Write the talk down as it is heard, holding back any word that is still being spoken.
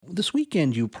This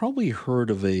weekend, you probably heard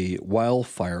of a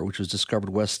wildfire which was discovered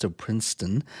west of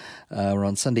Princeton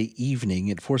around Sunday evening.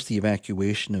 It forced the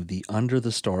evacuation of the Under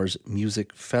the Stars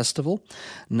Music Festival.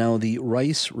 Now, the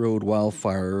Rice Road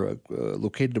wildfire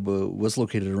was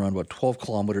located around about 12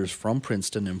 kilometers from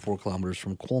Princeton and 4 kilometers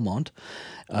from Colmont,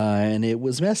 and it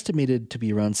was estimated to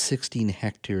be around 16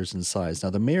 hectares in size. Now,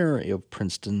 the mayor of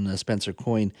Princeton, Spencer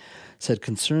Coyne, said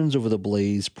concerns over the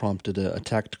blaze prompted a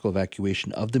tactical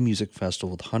evacuation of the music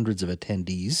festival with hundreds of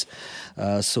attendees.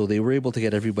 So they were able to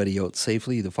get everybody out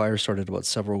safely. The fire started about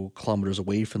several kilometers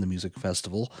away from the music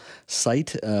festival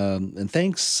site. And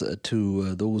thanks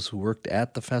to those who worked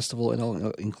at the festival,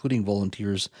 and including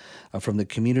volunteers from the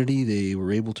community, they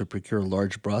were able to procure a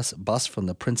large bus from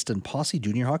the Princeton Posse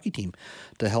junior hockey team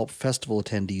to help festival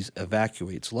attendees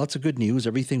evacuate. So lots of good news.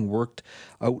 Everything worked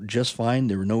out just fine.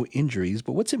 There were no injuries.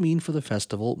 But what's it mean for the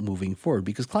festival moving forward?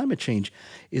 Because climate change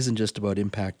isn't just about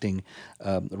impacting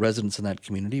residents in that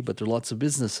community, but there are lots of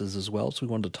businesses as well. So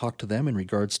we wanted to talk to them in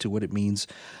regards to what it means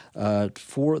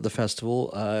for the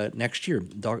festival next year.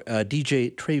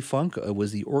 DJ Trey Funk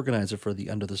was the organizer for the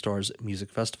Under the Stars Music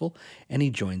Festival, and he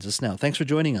joins us now. Thanks for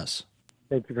joining us.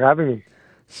 Thank you for having me.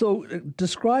 So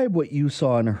describe what you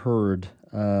saw and heard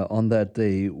on that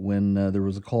day when there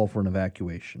was a call for an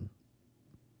evacuation.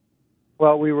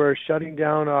 Well, we were shutting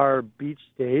down our beach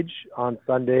stage on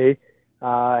Sunday,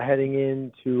 heading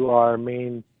into our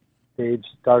main stage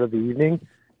start of the evening,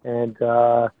 and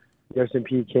the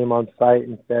RCMP came on site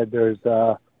and said there's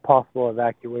a possible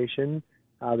evacuation.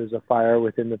 There's a fire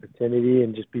within the vicinity,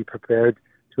 and just be prepared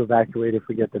to evacuate if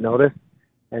we get the notice.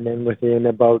 And then within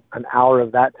about an hour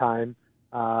of that time,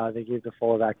 they gave the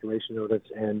full evacuation notice,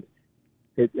 and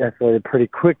it escalated pretty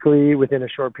quickly within a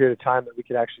short period of time that we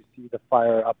could actually see the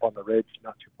fire up on the ridge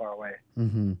not too far away.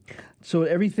 Mm-hmm. So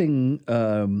everything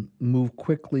moved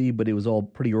quickly, but it was all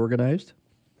pretty organized?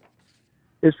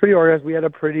 It was pretty organized. We had a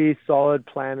pretty solid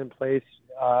plan in place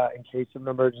in case of an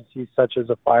emergency such as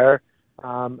a fire.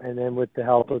 And then with the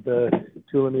help of the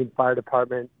Tulameen Fire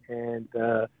Department and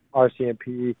the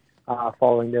RCMP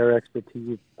following their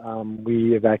expertise,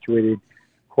 we evacuated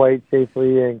quite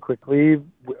safely and quickly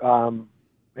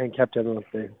and kept everyone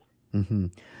safe. Mm-hmm.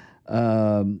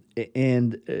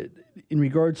 And in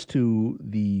regards to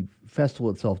the festival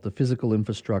itself, the physical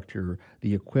infrastructure,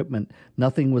 the equipment,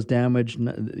 nothing was damaged.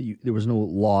 There was no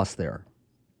loss there.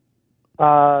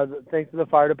 Thanks to the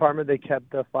fire department, they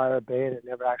kept the fire at bay and it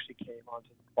never actually came onto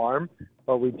the farm.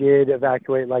 But we did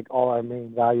evacuate like all our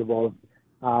main valuables.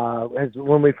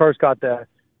 When we first got the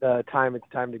time, it's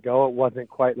time to go. It wasn't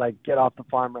quite like get off the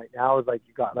farm right now. It was like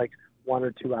you got like 1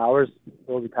 or 2 hours,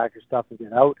 slowly pack your stuff and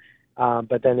get out.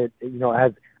 But then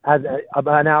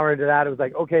about an hour into that, it was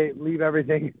like, okay, leave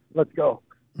everything, let's go.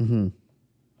 Mm-hmm.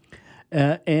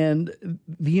 And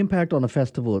the impact on the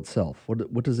festival itself.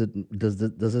 What does it does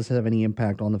this have any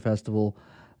impact on the festival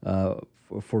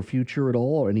for future at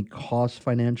all, or any costs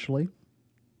financially?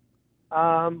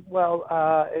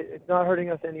 It's not hurting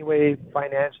us anyway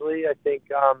financially. I think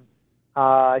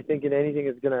in anything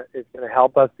it's gonna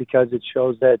help us because it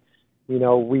shows that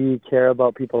we care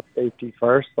about people's safety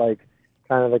first. Like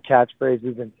kind of the catchphrase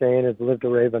we've been saying is "live to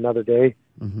rave another day."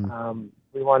 Mm-hmm.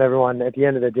 We want everyone at the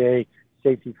end of the day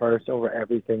safety first over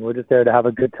everything. We're just there to have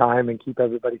a good time and keep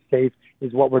everybody safe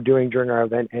is what we're doing during our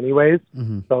event anyways.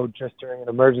 Mm-hmm. So just during an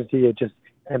emergency, it just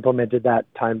implemented that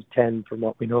times 10 from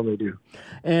what we normally do.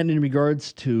 And in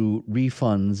regards to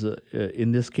refunds,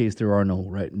 in this case, there are no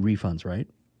refunds, right?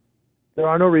 There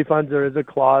are no refunds. There is a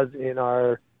clause in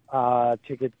our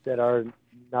tickets that are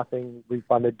nothing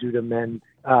refunded due to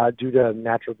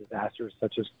natural disasters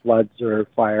such as floods or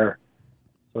fire,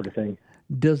 sort of thing.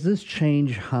 Does this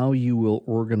change how you will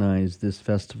organize this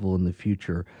festival in the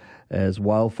future, as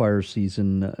wildfire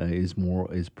season is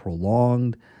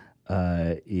prolonged?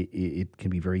 It can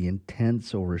be very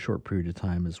intense over a short period of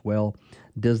time as well.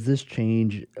 Does this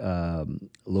change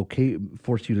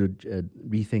force you to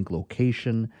rethink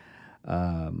location?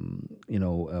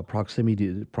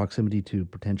 Proximity to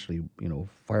potentially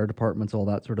fire departments, all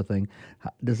that sort of thing.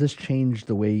 Does this change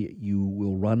the way you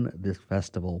will run this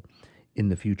festival in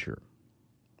the future?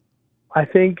 I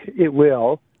think it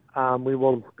will. We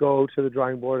will go to the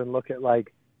drawing board and look at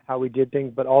like how we did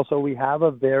things, but also we have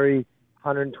a very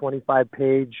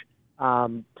 125-page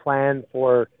plan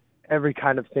for every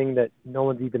kind of thing that no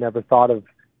one's even ever thought of.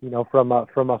 From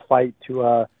a fight to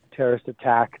a terrorist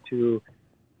attack to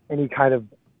any kind of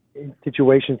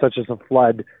situation such as a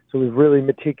flood. So we've really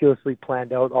meticulously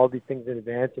planned out all these things in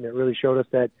advance, and it really showed us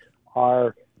that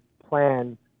our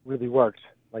plan really worked.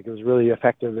 Like it was really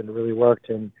effective and really worked.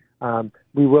 And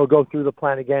we will go through the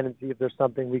plan again and see if there's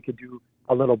something we could do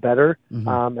a little better.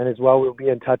 And as well, we'll be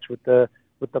in touch with the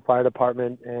fire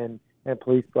department and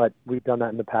police, but we've done that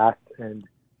in the past, and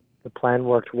the plan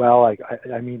worked well.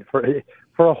 I mean, for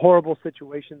a horrible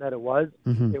situation that it was,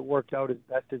 it worked out as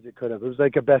best as it could have. It was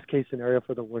like a best case scenario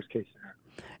for the worst case scenario.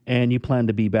 And you plan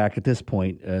to be back at this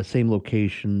point, same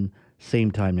location,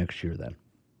 same time next year then?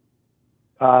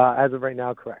 As of right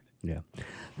now, correct. Yeah.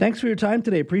 Thanks for your time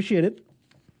today. Appreciate it.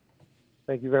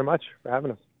 Thank you very much for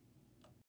having us.